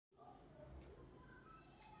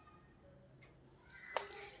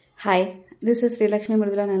Hi, this is Srilakshmi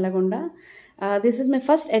Mridula Nalagonda. This is my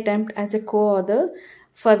first attempt as a co-author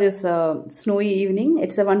for this snowy evening.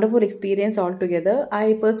 It's a wonderful experience altogether.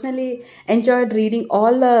 I personally enjoyed reading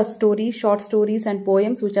all the stories, short stories and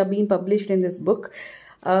poems which are being published in this book.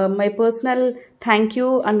 My personal thank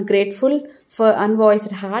you and grateful for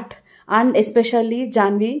Unvoiced Heart and especially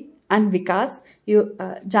Janvi and Vikas.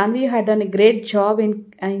 Janvi had done a great job in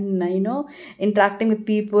interacting with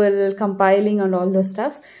people, compiling and all the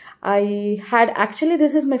stuff.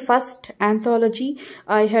 This is my first anthology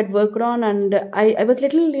I had worked on, and I was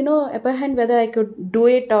little apprehensive whether I could do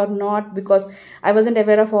it or not because I wasn't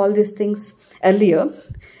aware of all these things earlier.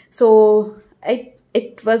 So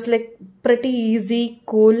it was like pretty easy,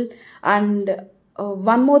 cool, and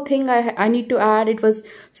one more thing I need to add, it was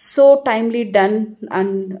so timely done,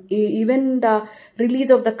 and even the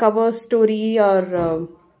release of the cover story or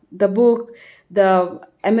the book, the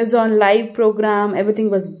Amazon live program,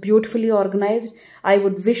 everything was beautifully organized. I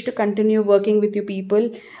would wish to continue working with you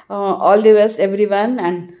people. All the best everyone,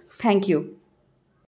 and thank you.